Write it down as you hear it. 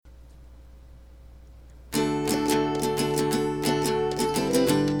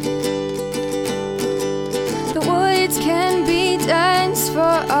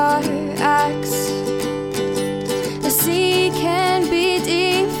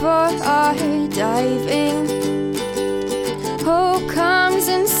skydiving. Hope comes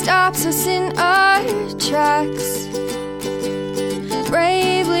and stops us in our tracks.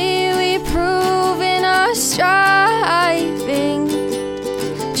 Bravely we prove in our striving,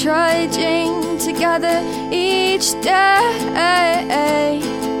 trudging together each day.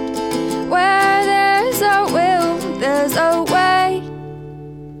 Where there's a will, there's a way.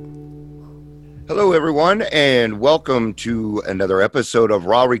 Hello, everyone, and welcome to another episode of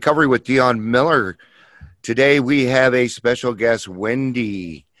Raw Recovery with Dion Miller. Today, we have a special guest,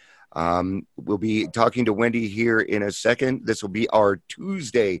 Wendy. We'll be talking to Wendy here in a second. This will be our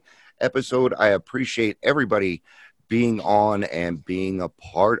Tuesday episode. I appreciate everybody being on and being a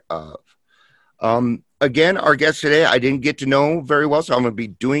part of. Again, our guest today, I didn't get to know very well, so I'm going to be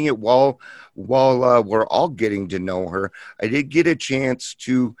doing it while we're all getting to know her. I did get a chance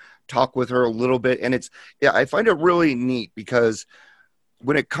to talk with her a little bit, and I find it really neat because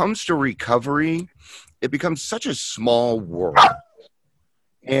when it comes to recovery, it becomes such a small world.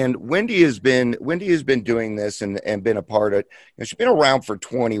 And Wendy has been doing this and been a part of it. She's been around for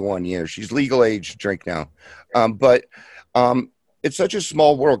 21 years. She's legal age to drink now. But it's such a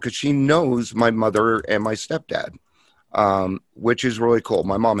small world because she knows my mother and my stepdad, which is really cool.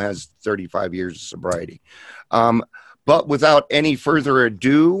 My mom has 35 years of sobriety. But without any further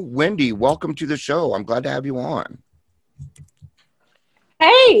ado, Wendy, welcome to the show. I'm glad to have you on.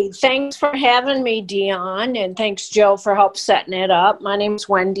 Hey, thanks for having me, Dion, and thanks, Joe, for help setting it up. My name's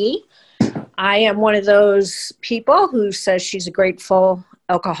Wendy. I am one of those people who says she's a grateful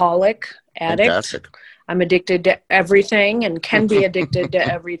alcoholic addict. Fantastic. I'm addicted to everything and can be addicted to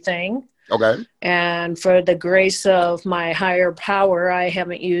everything. Okay. And for the grace of my higher power, I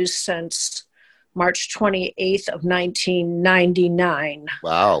haven't used since March 28th of 1999.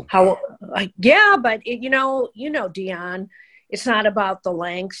 Wow. Yeah, but you know, Dion, it's not about the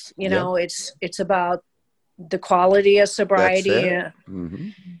length, it's about the quality of sobriety. Mm-hmm.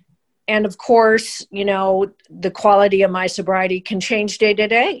 And of course, the quality of my sobriety can change day to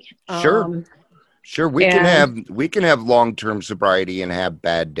day. Sure. We can have long-term sobriety and have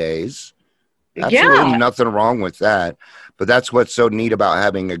bad days. Absolutely nothing wrong with that. But that's what's so neat about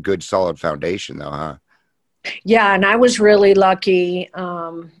having a good, solid foundation, though, huh? Yeah, and I was really lucky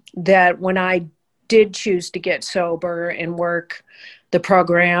that when I did choose to get sober and work the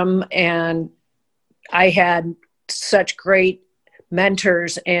program, and I had such great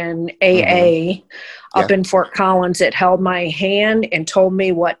mentors in AA up in Fort Collins that held my hand and told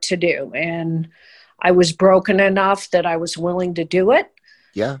me what to do. And I was broken enough that I was willing to do it.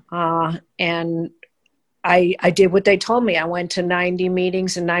 Yeah. And I did what they told me. I went to 90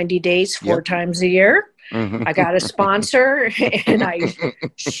 meetings in 90 days, 4 times a year. Mm-hmm. I got a sponsor and I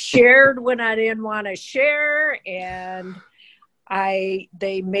shared when I didn't want to share. And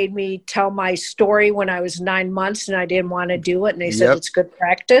they made me tell my story when I was 9 months and I didn't want to do it. And they said, it's good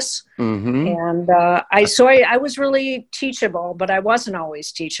practice. Mm-hmm. And I was really teachable, but I wasn't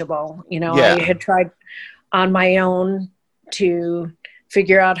always teachable. I had tried on my own to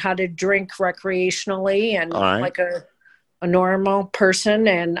figure out how to drink recreationally and like a normal person,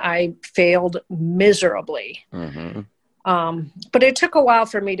 and I failed miserably. Mm-hmm. But it took a while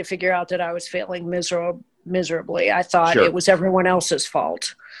for me to figure out that I was failing miserably. I thought it was everyone else's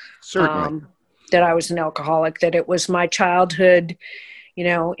fault. Certainly. That I was an alcoholic, that it was my childhood,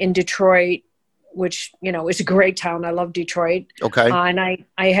 in Detroit, which, is a great town. I love Detroit. Okay. And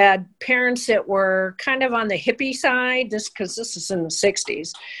I had parents that were kind of on the hippie side, because this is in the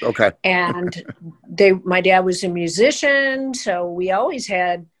 60s. Okay. And my dad was a musician, so we always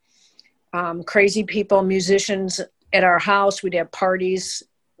had crazy people, musicians at our house. We'd have parties,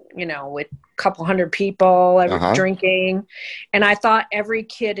 with a couple hundred people drinking. And I thought every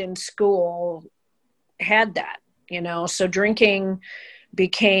kid in school had that, so drinking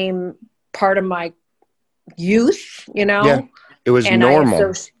became part of my youth, Yeah, it was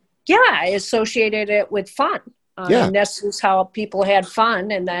normal. I associated it with fun. And this is how people had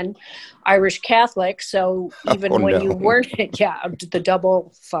fun. And then Irish Catholic. So even you weren't, the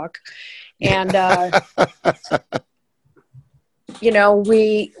double fuck. And,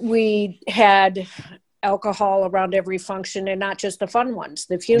 we had alcohol around every function, and not just the fun ones,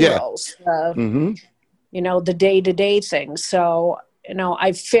 the funerals, the day-to-day things. So,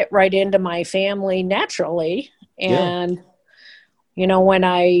 I fit right into my family naturally. And, when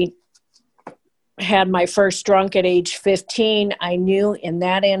I had my first drunk at age 15, I knew in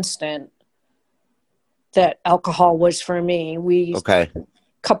that instant that alcohol was for me. A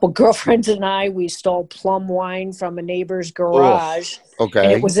couple girlfriends and we stole plum wine from a neighbor's garage. Okay.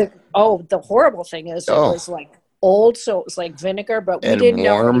 And it was, the horrible thing is it was like old, so it was like vinegar, but we And didn't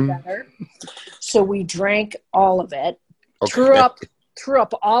warm. know any better. So we drank all of it. Okay. Threw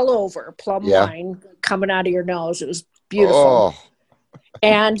up all over plum Yeah. wine coming out of your nose. It was beautiful. Oh,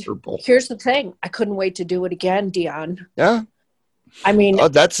 And purple. here's the thing. I couldn't wait to do it again, Dion. Yeah. I mean, Oh,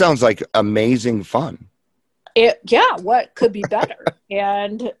 that sounds like amazing fun. what could be better?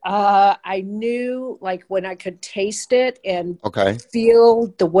 And I knew, like, when I could taste it and Okay.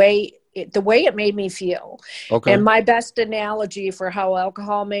 feel the way it made me feel. Okay. And my best analogy for how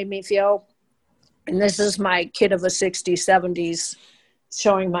alcohol made me feel, and this is my kid of a 60s, 70s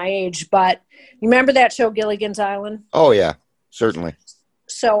showing my age, but you remember that show Gilligan's Island? Oh, yeah, certainly.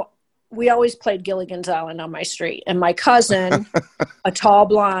 So we always played Gilligan's Island on my street. And my cousin, a tall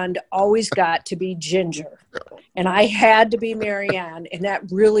blonde, always got to be Ginger. And I had to be Marianne. And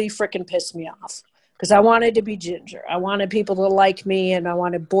that really freaking pissed me off because I wanted to be Ginger. I wanted people to like me and I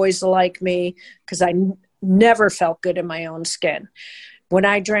wanted boys to like me because I never felt good in my own skin. When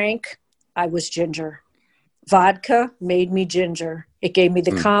I drank, I was Ginger. Vodka made me Ginger. It gave me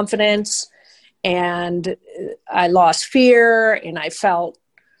the confidence and I lost fear and I felt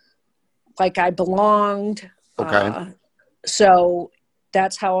like I belonged. Okay. So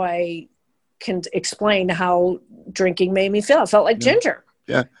that's how I can explain how drinking made me feel. I felt like Ginger.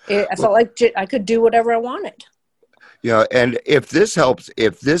 Yeah. I felt like I could do whatever I wanted. Yeah. And if this helps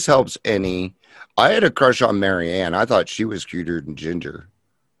any, I had a crush on Marianne. I thought she was cuter than Ginger.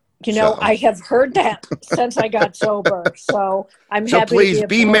 You know, So. I have heard that since I got sober. So I'm So happy please to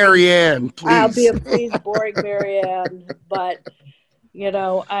be Marianne. Please. I'll be a please boring Marianne. But you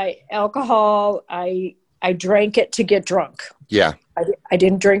know, alcohol, I drank it to get drunk. Yeah. I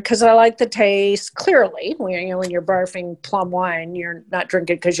didn't drink because I like the taste. Clearly, when you're barfing plum wine, you're not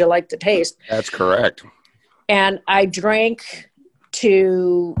drinking because you like the taste. That's correct. And I drank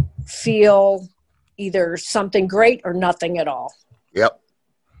to feel either something great or nothing at all. Yep.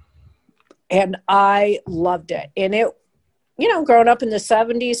 And I loved it. And it, growing up in the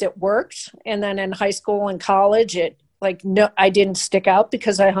 70s, it worked. And then in high school and college, I didn't stick out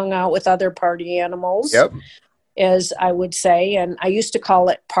because I hung out with other party animals. Yep. As I would say. And I used to call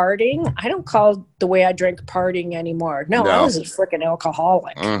it partying. I don't call the way I drink partying anymore. No. I was a freaking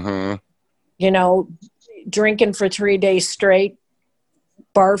alcoholic. Mm-hmm. Drinking for 3 days straight,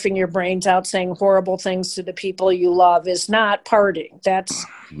 barfing your brains out, saying horrible things to the people you love is not partying. That's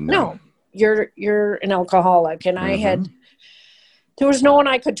no, you're an alcoholic. And there was no one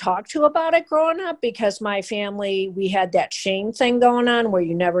I could talk to about it growing up because my family, we had that shame thing going on where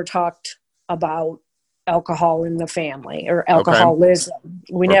you never talked about alcohol in the family or alcoholism.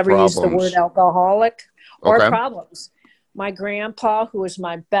 We never used the word alcoholic or problems. My grandpa, who was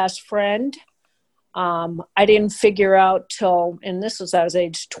my best friend, I didn't figure out till, and this was, I was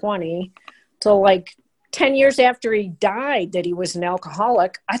age 20, till like 10 years after he died that he was an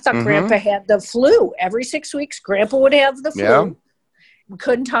alcoholic. I thought Grandpa had the flu. Every 6 weeks, Grandpa would have the flu. Yeah. We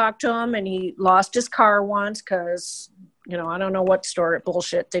couldn't talk to him, and he lost his car once because, I don't know what story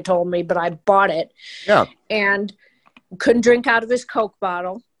bullshit they told me, but I bought it. Yeah. And couldn't drink out of his Coke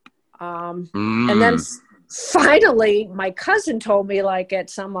bottle. And then finally, my cousin told me, like, at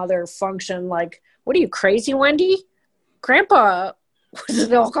some other function, like, what are you, crazy, Wendy? Grandpa was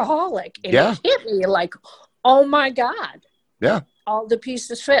an alcoholic. And it hit me like, oh, my God. Yeah. All the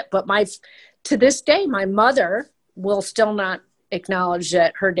pieces fit. But to this day, my mother will still not acknowledge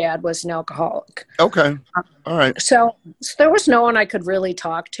that her dad was an alcoholic. Okay. All right. So there was no one I could really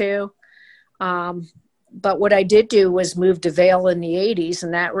talk to. But what I did do was move to Vail in the 80s,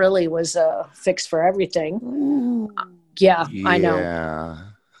 and that really was a fix for everything. Yeah, I know. Yeah.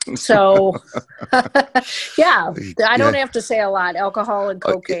 So, yeah, I don't have to say a lot. Alcohol and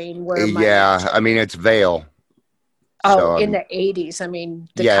cocaine were my I mean, it's Vail. Oh, so, in the 80s. I mean,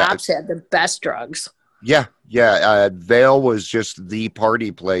 the cops had the best drugs. Yeah, yeah. Vail was just the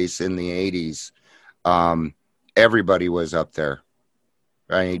party place in the 80s. Everybody was up there.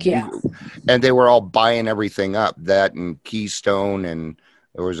 Right? Yeah. And they were all buying everything up, that and Keystone, and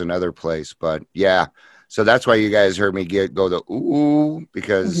there was another place. But yeah, so that's why you guys heard me go the ooh,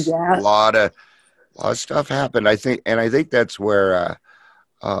 because a lot of stuff happened. I think that's where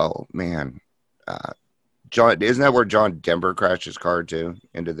oh man, John, isn't that where John Denver crashed his car too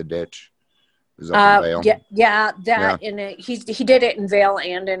into the ditch? And he did it in Vail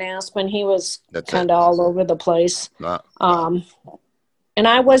and in Aspen. He was kind of all over the place. And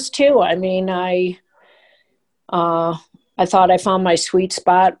I was too. I mean, I thought I found my sweet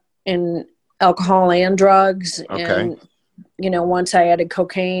spot in alcohol and drugs. Okay. And, once I added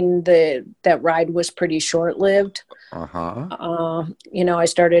cocaine, that ride was pretty short-lived. Uh-huh. I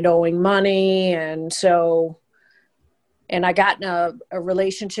started owing money. And so And I got in a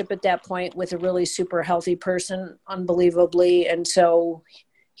relationship at that point with a really super healthy person, unbelievably. And so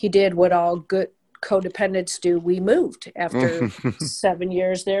he did what all good codependents do. We moved after 7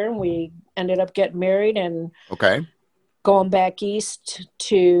 years there, and we ended up getting married and going back east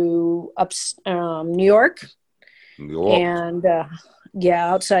to New York. And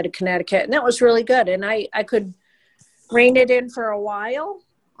outside of Connecticut. And that was really good. And I could rein it in for a while,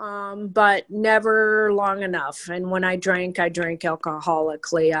 but never long enough. And when I drank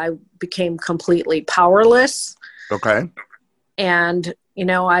alcoholically. I became completely powerless. Okay. And,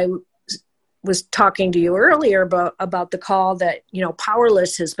 I was talking to you earlier about the call that,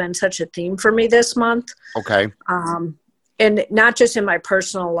 powerless has been such a theme for me this month. Okay. And not just in my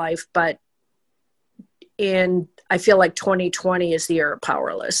personal life, but I feel like 2020 is the year of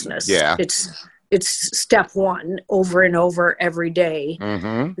powerlessness. Yeah. It's step one over and over every day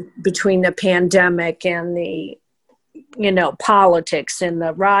between the pandemic and the, politics and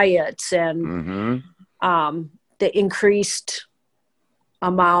the riots and the increased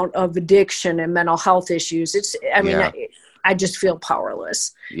amount of addiction and mental health issues. I just feel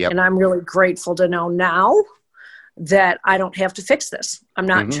powerless. Yep. And I'm really grateful to know now that I don't have to fix this. I'm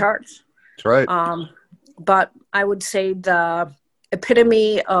not in charge. That's right. But I would say the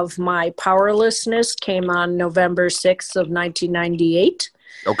epitome of my powerlessness came on November 6th of 1998.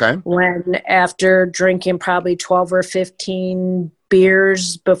 Okay. When, after drinking probably 12 or 15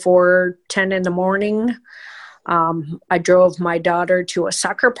 beers before 10 in the morning, I drove my daughter to a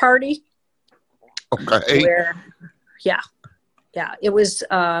soccer party. Okay. It was,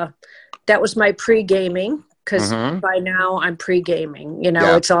 that was my pre-gaming. Because by now I'm pre-gaming,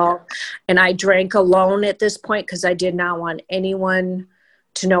 it's all, and I drank alone at this point because I did not want anyone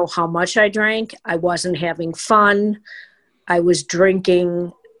to know how much I drank. I wasn't having fun. I was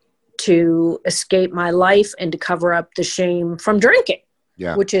drinking to escape my life and to cover up the shame from drinking,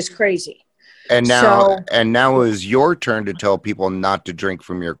 which is crazy. And now is your turn to tell people not to drink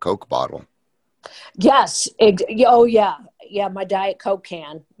from your Coke bottle. Yes. My Diet Coke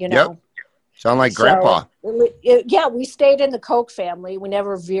can, Yep. Sound like Grandpa. We stayed in the Coke family. We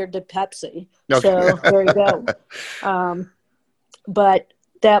never veered to Pepsi. Okay. So there you go. But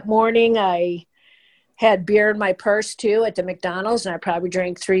that morning I had beer in my purse too at the McDonald's, and I probably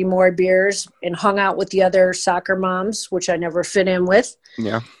drank 3 more beers and hung out with the other soccer moms, which I never fit in with.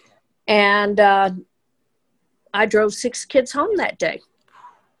 Yeah. And I drove 6 kids home that day.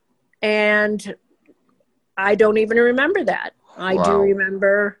 And I don't even remember that. I do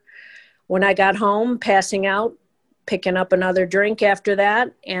remember when I got home, passing out, picking up another drink after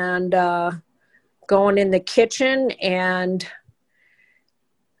that, and going in the kitchen, and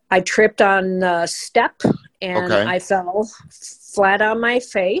I tripped on the step, and I fell flat on my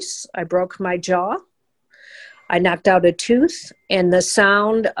face. I broke my jaw. I knocked out a tooth, and the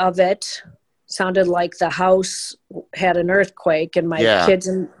sound of it sounded like the house had an earthquake, and my kids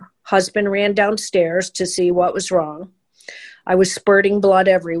and husband ran downstairs to see what was wrong. I was spurting blood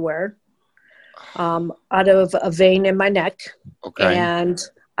everywhere. Out of a vein in my neck. Okay. And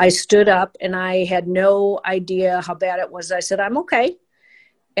I stood up, and I had no idea how bad it was. I said, I'm okay.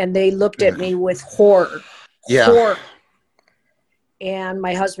 And they looked at me with horror. Horror. And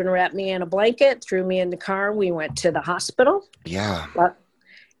my husband wrapped me in a blanket, threw me in the car. We went to the hospital. Yeah.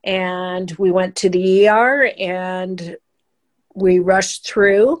 And we went to the ER, and we rushed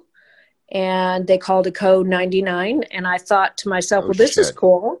through, and they called a code 99. And I thought to myself, this is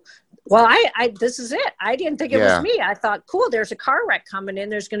cool. Well, this is it. I didn't think it was me. I thought, cool, there's a car wreck coming in.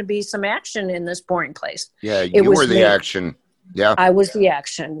 There's going to be some action in this boring place. Yeah, you were the action. Yeah. I was the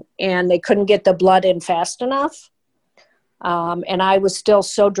action. And they couldn't get the blood in fast enough. And I was still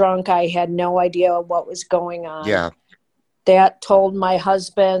so drunk, I had no idea what was going on. Yeah. That told my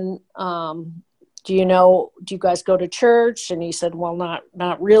husband, do you guys go to church? And he said, well,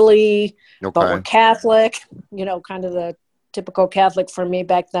 not really, but we're Catholic, kind of the typical Catholic for me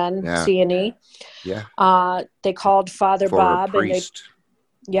back then, C&E. Yeah. They called Father Bob. Priest.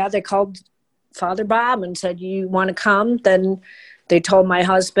 And they called Father Bob and said, you want to come? Then they told my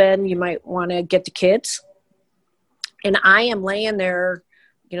husband, you might want to get the kids. And I am laying there,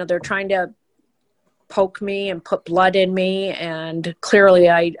 they're trying to poke me and put blood in me. And clearly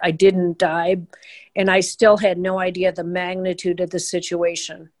I didn't die. And I still had no idea the magnitude of the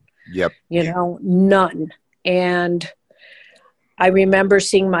situation. Yep. None. And I remember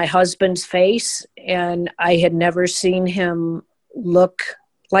seeing my husband's face, and I had never seen him look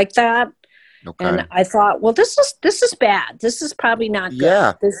like that. Okay. And I thought, well, this is bad. This is probably not good.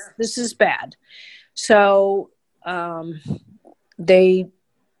 Yeah. This is bad. So they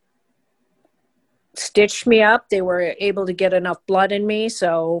stitched me up. They were able to get enough blood in me,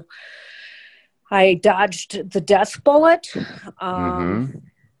 so I dodged the death bullet.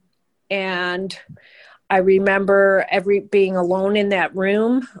 And I remember being alone in that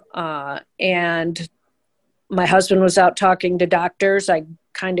room, and my husband was out talking to doctors. I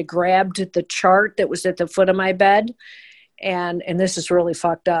kind of grabbed the chart that was at the foot of my bed, and this is really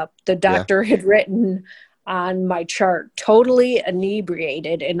fucked up. The doctor had written on my chart, totally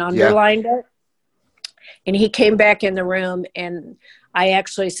inebriated, and underlined it. And he came back in the room, and I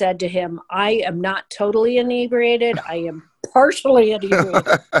actually said to him, I am not totally inebriated. I am partially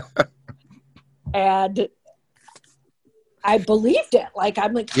inebriated. And I believed it. Like,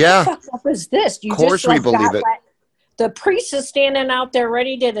 I'm like, what the fuck is this? Of course we believe it. The priest is standing out there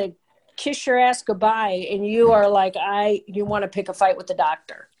ready to kiss your ass goodbye, and you are like, you want to pick a fight with the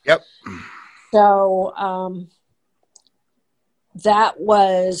doctor. Yep. So that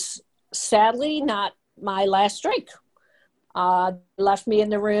was sadly not my last drink. Left me in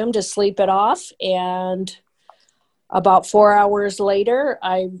the room to sleep it off, and about 4 hours later,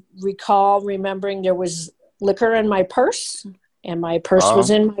 I recall remembering there was liquor in my purse, and my purse was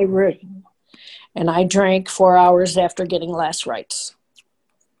in my room. And I drank 4 hours after getting last rites.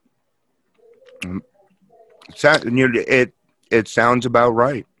 It sounds about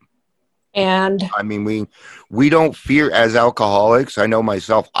right. And I mean, we don't fear, as alcoholics, I know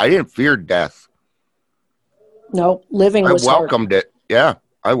myself, I didn't fear death. No, living was hard. I welcomed it. Yeah,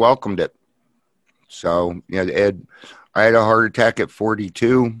 I welcomed it. So, I had a heart attack at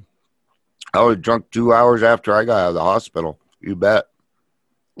 42. I was drunk 2 hours after I got out of the hospital. You bet.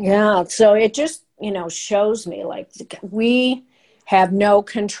 Yeah, so it just, shows me like we have no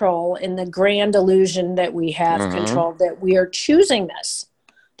control in the grand illusion that we have control, that we are choosing this,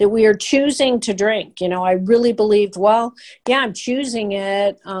 that we are choosing to drink. I really believed, I'm choosing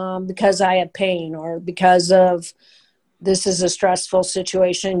it because I have pain, or because of this is a stressful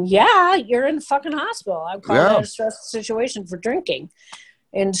situation. Yeah, you're in the fucking hospital. I call that a stressful situation for drinking.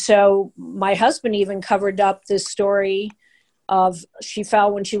 And so my husband even covered up this story of she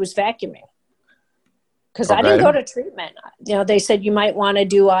fell when she was vacuuming. Because I didn't go to treatment. They said you might want to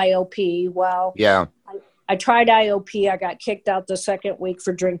do IOP. Well, I tried IOP. I got kicked out the second week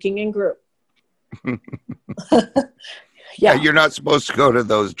for drinking in group. Yeah, you're not supposed to go to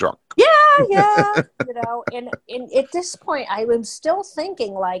those drunk. Yeah. And at this point, I was still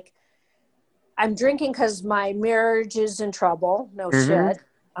thinking like, I'm drinking because my marriage is in trouble. No shit.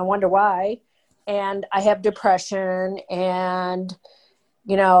 I wonder why. And I have depression, and,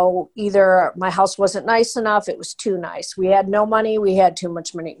 either my house wasn't nice enough. It was too nice. We had no money. We had too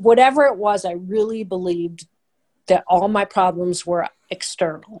much money. Whatever it was, I really believed that all my problems were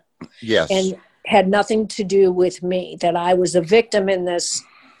external. Yes. And had nothing to do with me, that I was a victim in this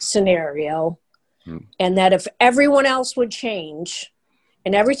scenario, and that if everyone else would change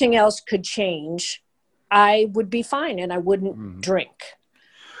and everything else could change, I would be fine and I wouldn't drink.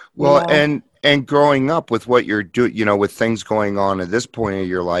 Well, and growing up with what you're doing, with things going on at this point in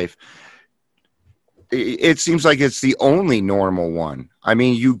your life, it seems like it's the only normal one. I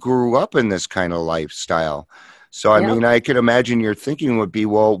mean, you grew up in this kind of lifestyle. So, I mean, I could imagine your thinking would be,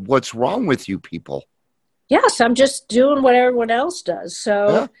 well, what's wrong with you people? Yes, I'm just doing what everyone else does.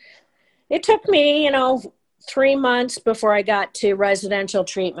 So it took me, 3 months before I got to residential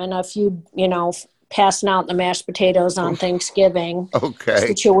treatment, a few, passing out the mashed potatoes on Thanksgiving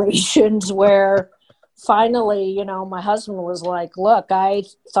situations where finally, my husband was like, look, I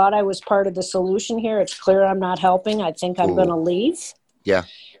thought I was part of the solution here. It's clear I'm not helping. I think I'm going to leave. Yeah.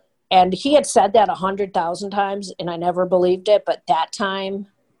 And he had said that 100,000 times, and I never believed it. But that time,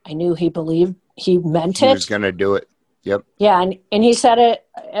 I knew he meant it. He was going to do it. Yep. Yeah, and he said it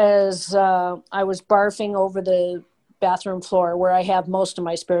as I was barfing over the bathroom floor, where I have most of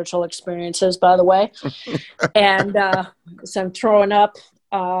my spiritual experiences, by the way. And so I'm throwing up.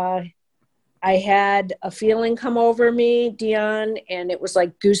 I had a feeling come over me, Dion, and it was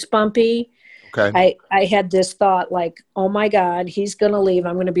like goosebumpy. Okay. I had this thought like, oh my God, he's going to leave.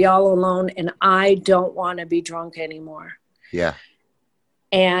 I'm going to be all alone, and I don't want to be drunk anymore. Yeah.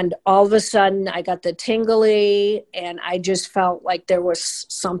 And all of a sudden I got the tingly, and I just felt like there was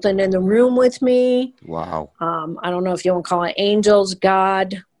something in the room with me. Wow. I don't know if you want to call it angels,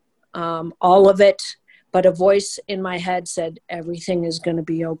 God, all of it. But a voice in my head said, everything is going to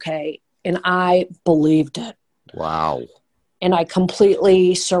be okay. And I believed it. Wow. And I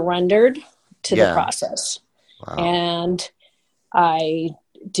completely surrendered to the process. Wow. And I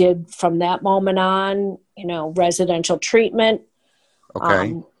did from that moment on, residential treatment.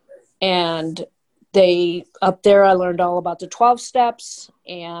 Okay. And up there, I learned all about the 12 steps,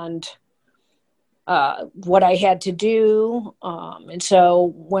 and what I had to do. And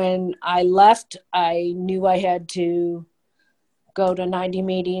so when I left, I knew I had to go to 90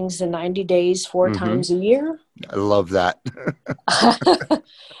 meetings in 90 days, 4 times a year. I love that.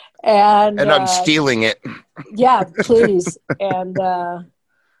 and I'm stealing it. Yeah, please. And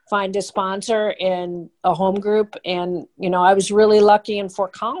find a sponsor and a home group. And, I was really lucky in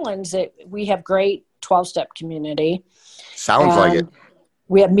Fort Collins that we have great 12-step community. Sounds like it.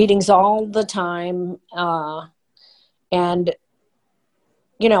 We have meetings all the time. And,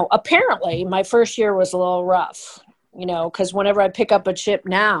 apparently my first year was a little rough, because whenever I pick up a chip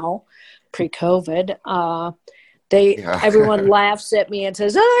now, pre-COVID, everyone laughs at me and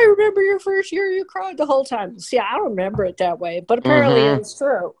says, "Oh, I remember your first year, you cried the whole time." See, I don't remember it that way, but apparently it's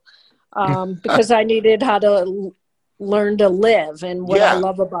true. Because I needed how to learn to live. And what I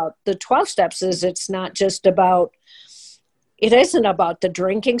love about the 12 steps is it isn't about the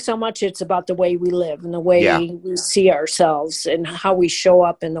drinking so much. It's about the way we live and the way we see ourselves and how we show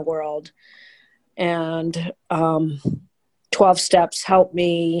up in the world. And 12 steps helped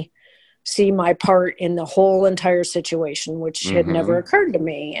me see my part in the whole entire situation, which had never occurred to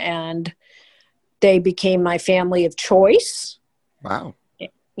me. And they became my family of choice. Wow.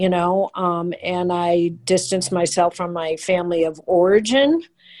 And I distanced myself from my family of origin.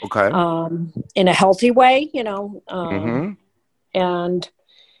 Okay. In a healthy way, and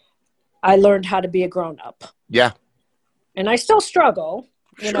I learned how to be a grown-up. Yeah. And I still struggle,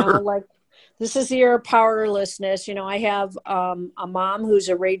 Sure. like this is the year of powerlessness. I have a mom who's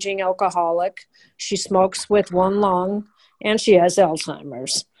a raging alcoholic. She smokes with one lung and she has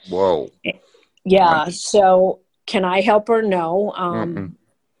Alzheimer's. Whoa. Yeah. So can I help her? No.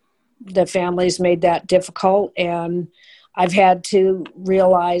 The family's made that difficult. And I've had to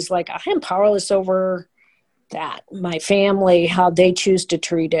realize I am powerless over that. My family, how they choose to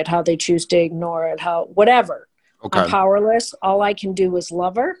treat it, how they choose to ignore it, whatever. Okay. I'm powerless. All I can do is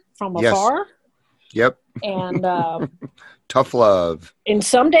love her from afar. Yep. And tough love. And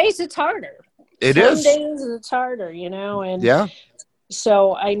some days it's harder. Some days it's harder, and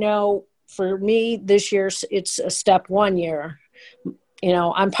so I know for me this year, it's a step 1 year.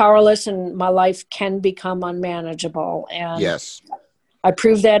 I'm powerless and my life can become unmanageable. And I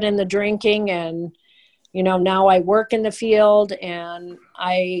proved that in the drinking. And, now I work in the field and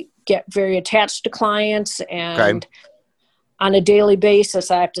I get very attached to clients. And on a daily basis,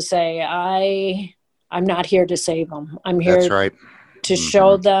 I have to say, I'm not here to save them. I'm here to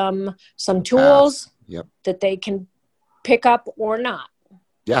show them some tools that they can pick up or not.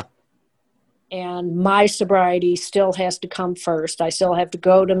 Yeah. And my sobriety still has to come first. I still have to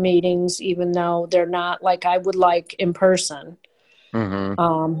go to meetings, even though they're not like I would like in person.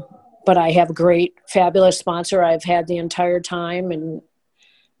 But I have a great, fabulous sponsor I've had the entire time. And,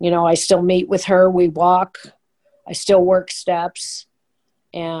 I still meet with her. We walk. I still work steps.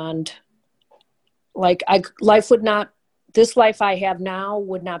 And this life I have now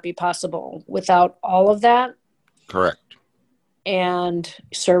would not be possible without all of that. Correct. And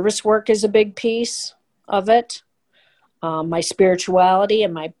service work is a big piece of it. My spirituality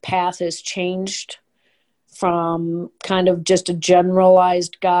and my path has changed from kind of just a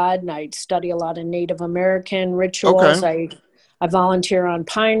generalized God. And I study a lot of Native American rituals. I volunteer on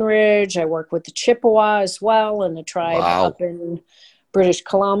Pine Ridge. I work with the Chippewa as well and the tribe up in British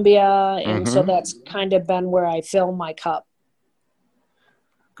Columbia. And so that's kind of been where I fill my cup.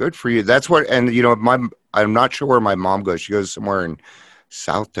 Good for you. That's what, and I'm not sure where my mom goes. She goes somewhere in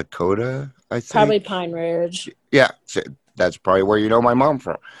South Dakota, I think. Probably Pine Ridge. Yeah. So that's probably where my mom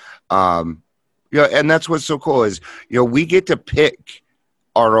from. And that's what's so cool is, we get to pick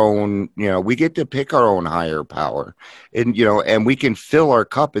our own, we get to pick our own higher power and, and we can fill our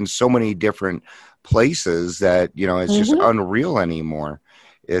cup in so many different places that, it's just unreal anymore.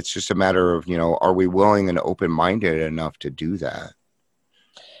 It's just a matter of, are we willing and open-minded enough to do that?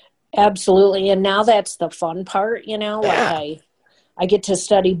 Absolutely. And now that's the fun part, I get to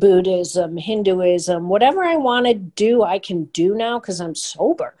study Buddhism, Hinduism, whatever I want to do, I can do now because I'm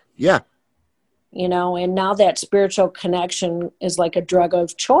sober. Yeah. And now that spiritual connection is like a drug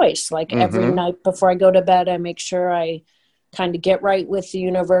of choice. Every night before I go to bed, I make sure I kind of get right with the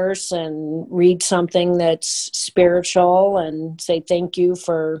universe and read something that's spiritual and say thank you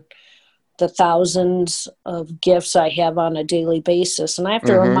for the thousands of gifts I have on a daily basis. And I have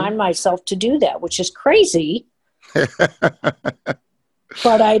to remind myself to do that, which is crazy, but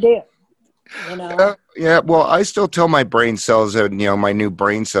I do, Yeah. Well, I still tell my brain cells and, my new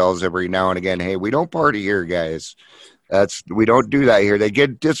brain cells every now and again, hey, we don't party here, guys. We don't do that here. They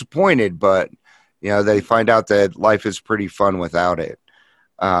get disappointed, but they find out that life is pretty fun without it.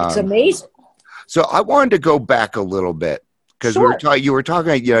 It's amazing. So I wanted to go back a little bit because Sure. you were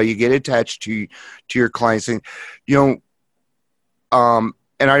talking, you get attached to your clients and, and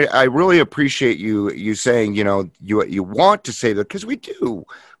I really appreciate you saying, you want to save them because we do.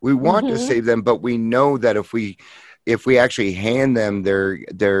 We want to save them, but we know that if we actually hand them their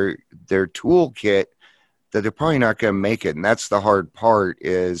toolkit, that they're probably not going to make it. And that's the hard part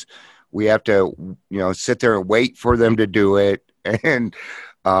is we have to, sit there and wait for them to do it and,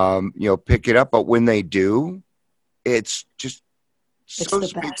 pick it up. But when they do, it's just so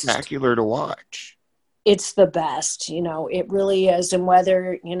spectacular to watch. It's the best, it really is. And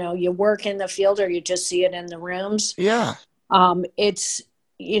whether, you work in the field or you just see it in the rooms. Yeah. It's,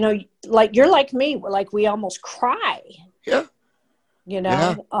 like you're like me, like we almost cry. Yeah.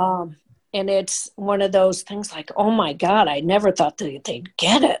 And it's one of those things like, oh my God, I never thought that they'd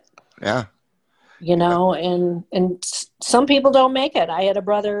get it. Yeah. And some people don't make it. I had a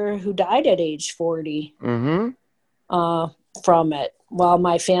brother who died at age 40 from it while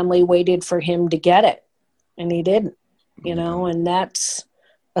my family waited for him to get it. And he didn't, and that's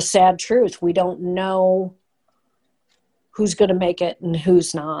a sad truth. We don't know who's going to make it and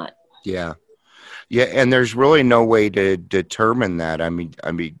who's not. Yeah. Yeah. And there's really no way to determine that. I mean,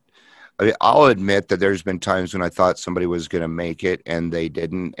 I'll admit that there's been times when I thought somebody was going to make it and they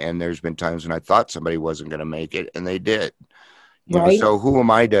didn't. And there's been times when I thought somebody wasn't going to make it and they did. Right. So who am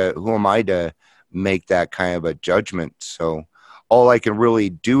I to make that kind of a judgment? So all I can really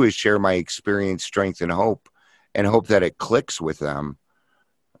do is share my experience, strength, and hope that it clicks with them.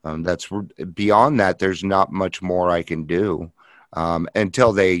 That's beyond that. There's not much more I can do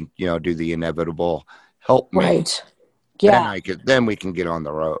until they, do the inevitable help me. Right. Yeah. Then we can get on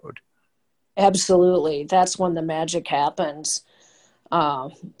the road. Absolutely. That's when the magic happens,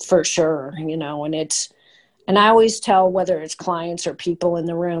 for sure. And I always tell whether it's clients or people in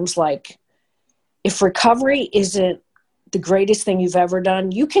the rooms, like if recovery isn't the greatest thing you've ever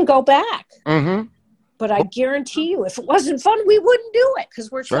done, you can go back. Mm-hmm. But I guarantee you, if it wasn't fun, we wouldn't do it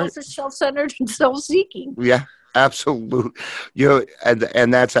because we're right. selfish, self-centered, and self-seeking. Yeah, absolutely.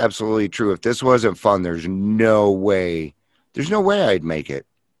 And that's absolutely true. If this wasn't fun, there's no way I'd make it.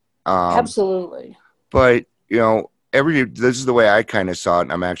 Absolutely. But, this is the way I kind of saw it.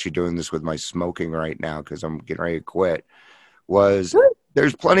 And I'm actually doing this with my smoking right now because I'm getting ready to quit.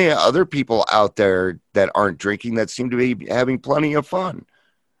 There's plenty of other people out there that aren't drinking that seem to be having plenty of fun.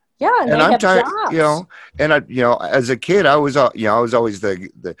 Yeah, and I'm tired, jobs. and as a kid, I was always I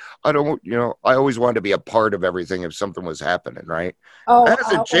always wanted to be a part of everything if something was happening, right? Oh, that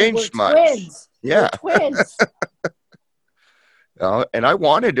hasn't changed much. Twins. Yeah, we're twins. And I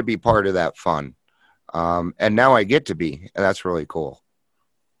wanted to be part of that fun, and now I get to be, and that's really cool.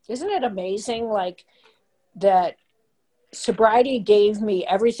 Isn't it amazing, like that? Sobriety gave me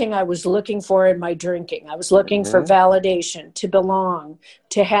everything I was looking for in my drinking. I was looking for validation, to belong,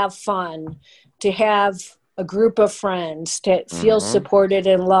 to have fun, to have a group of friends, to feel supported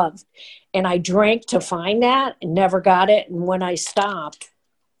and loved. And I drank to find that and never got it. And when I stopped,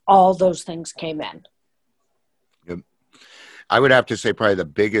 all those things came in. Yep. I would have to say probably the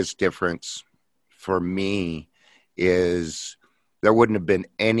biggest difference for me is there wouldn't have been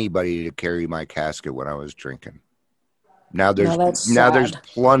anybody to carry my casket when I was drinking. Now there's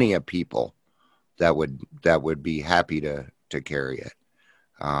plenty of people that would be happy to carry it.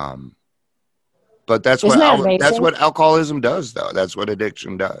 But that's what alcoholism does, though. That's what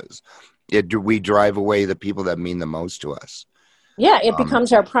addiction does. We drive away the people that mean the most to us. Yeah, it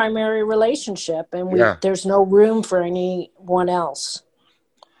becomes our primary relationship, and there's no room for anyone else.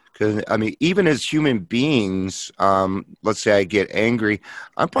 Because, even as human beings, let's say I get angry,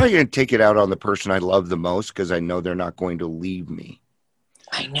 I'm probably going to take it out on the person I love the most because I know they're not going to leave me.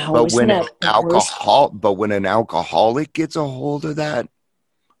 I know. But when an alcoholic gets a hold of that,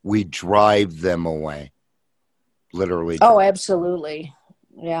 we drive them away. Literally. Oh, absolutely.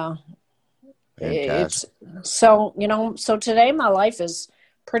 Yeah. Fantastic. So today my life is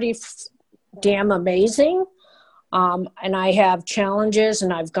pretty damn amazing. And I have challenges,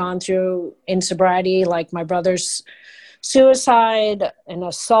 and I've gone through in sobriety, like my brother's suicide, an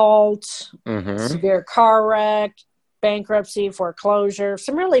assault, severe car wreck, bankruptcy, foreclosure,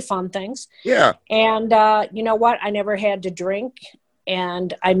 some really fun things. Yeah. And you know what? I never had to drink,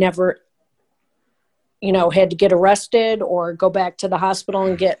 and I never, had to get arrested or go back to the hospital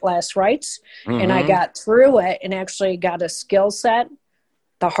and get last rites. And I got through it and actually got a skill set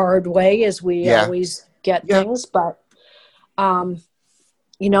the hard way, as we always get things, but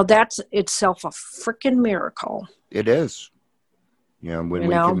that's itself a freaking miracle. It is.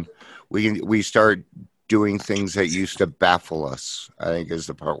 When we start doing things that used to baffle us, I think is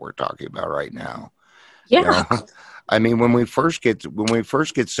the part we're talking about right now. Yeah. You know? I mean, when we first get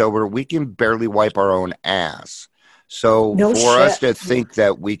sober, we can barely wipe our own ass. So for us to think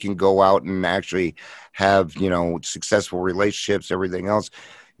that we can go out and actually have, successful relationships, everything else,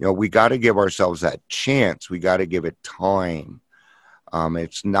 we got to give ourselves that chance. We got to give it time.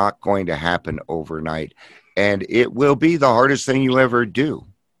 It's not going to happen overnight, and it will be the hardest thing you ever do.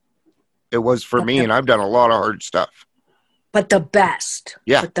 It was for me, and I've done a lot of hard stuff. But the best.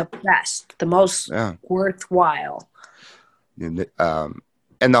 Yeah. But the best. The most worthwhile. And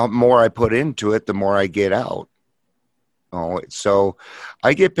the more I put into it, the more I get out. So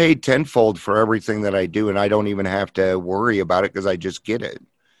I get paid tenfold for everything that I do, and I don't even have to worry about it because I just get it.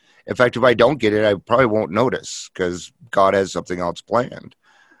 In fact, if I don't get it, I probably won't notice because God has something else planned.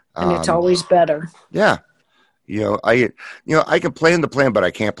 And it's always better. Yeah. I can plan the plan, but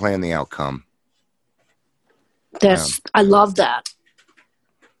I can't plan the outcome. I love that.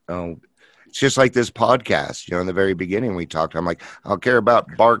 It's just like this podcast, in the very beginning we talked, I'm like, I don't care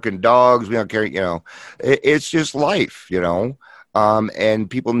about barking dogs. We don't care, it's just life, and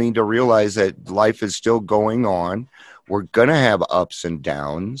people need to realize that life is still going on. We're going to have ups and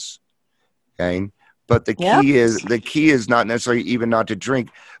downs. Okay. But the key is not necessarily even not to drink,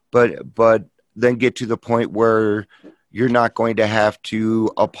 but then get to the point where you're not going to have to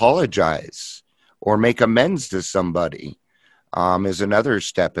apologize or make amends to somebody. Is another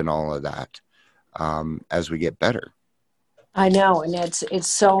step in all of that as we get better. I know, and it's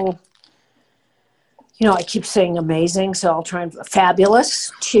so, I keep saying amazing, so I'll try and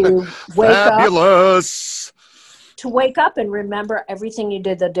fabulous to wake up. To wake up and remember everything you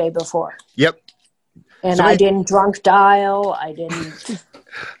did the day before. Yep. And I didn't drunk dial. I didn't.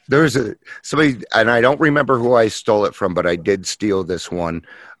 There's somebody, and I don't remember who I stole it from, but I did steal this one.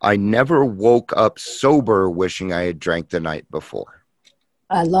 I never woke up sober wishing I had drank the night before.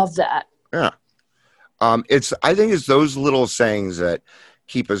 I love that. Yeah. I think it's those little sayings that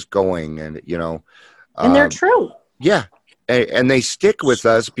keep us going, and and they're true. Yeah. And they stick with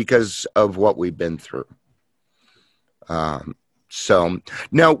us because of what we've been through. So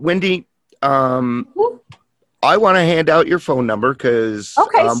now, Wendy, I want to hand out your phone number because sure.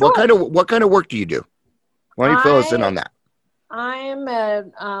 What kind of work do you do? Why don't you fill us in on that? I'm a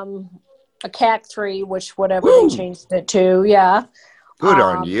CAC 3, which whatever they changed it to. Yeah. Good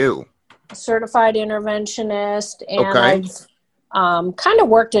on you. Certified interventionist, and I've kind of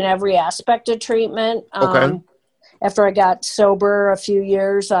worked in every aspect of treatment. After I got sober a few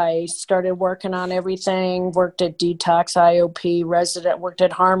years, I started working on everything, worked at Detox, IOP, resident, worked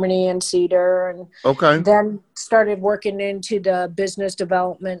at Harmony and Cedar, and then started working into the business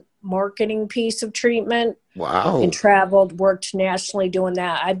development marketing piece of treatment. Wow. And traveled, worked nationally doing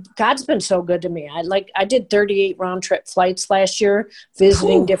that. God's been so good to me. I did 38 round trip flights last year,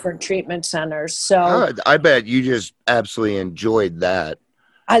 visiting different treatment centers. So I bet you just absolutely enjoyed that.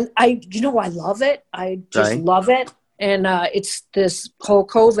 I love it. I just love it. And it's this whole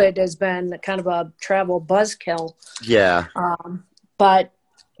COVID has been kind of a travel buzzkill. Yeah. But,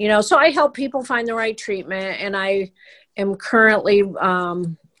 so I help people find the right treatment. And I am currently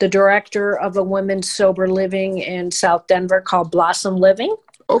the director of a women's sober living in South Denver called Blossom Living.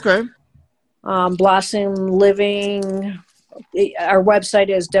 Okay. Blossom Living, our website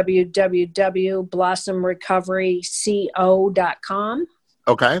is www.blossomrecoveryco.com.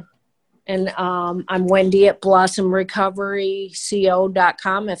 Okay. And I'm Wendy at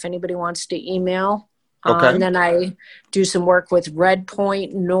blossomrecoveryco.com if anybody wants to email. And then I do some work with Red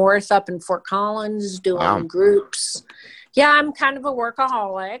Point North up in Fort Collins, doing groups. Yeah, I'm kind of a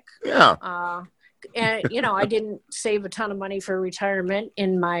workaholic. Yeah. And I didn't save a ton of money for retirement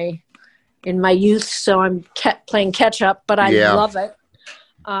in my youth, so I'm kept playing catch up, but I love it.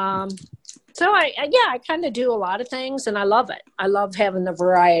 So I kind of do a lot of things, and I love it. I love having the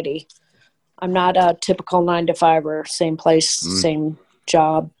variety. I'm not a typical 9-to-5 same place, same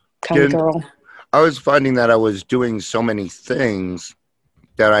job kind of girl. I was finding that I was doing so many things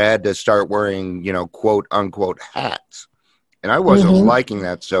that I had to start wearing, quote unquote hats. And I wasn't liking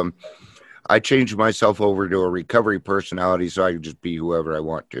that. So I changed myself over to a recovery personality so I could just be whoever I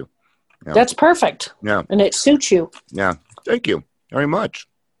want to. Yeah. That's perfect. Yeah. And it suits you. Yeah. Thank you very much.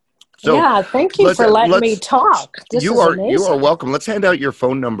 So thank you for letting me talk. You are welcome. Let's hand out your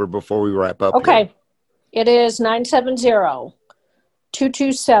phone number before we wrap up. Okay. Here. It is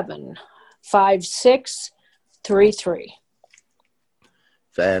 970-227-5633.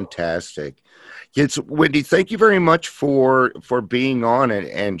 Fantastic. It's Wendy, thank you very much for being on it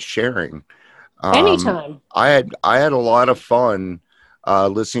and sharing. Anytime. I had a lot of fun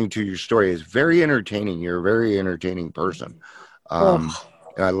listening to your story. It's very entertaining. You're a very entertaining person. And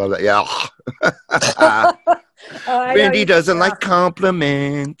I love that. Yeah. Wendy doesn't like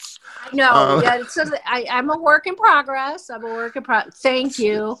compliments. No, I'm a work in progress. Thank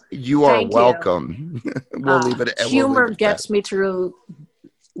you. You are welcome. We'll leave it. Humor gets me through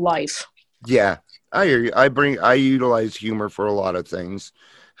life. Yeah, I hear you. I utilize humor for a lot of things.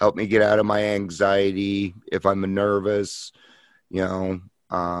 Help me get out of my anxiety if I'm nervous, and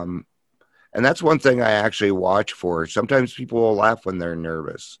that's one thing I actually watch for. Sometimes people will laugh when they're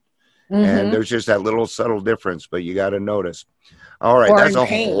nervous, and there's just that little subtle difference, but you got to notice. All right, that's a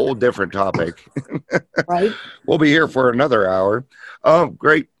whole different topic. Right. We'll be here for another hour. Oh,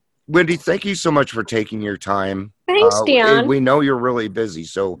 great. Wendy, thank you so much for taking your time. Thanks, Dion. We know you're really busy,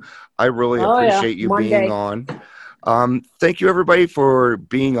 so I really appreciate you being on. Thank you, everybody, for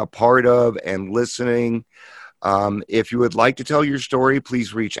being a part of and listening. If you would like to tell your story,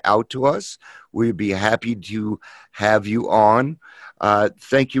 please reach out to us. We'd be happy to have you on.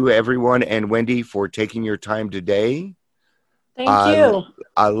 Thank you, everyone, and Wendy, for taking your time today. Thank you.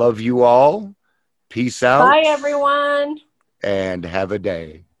 I love you all. Peace out. Bye, everyone. And have a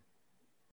day.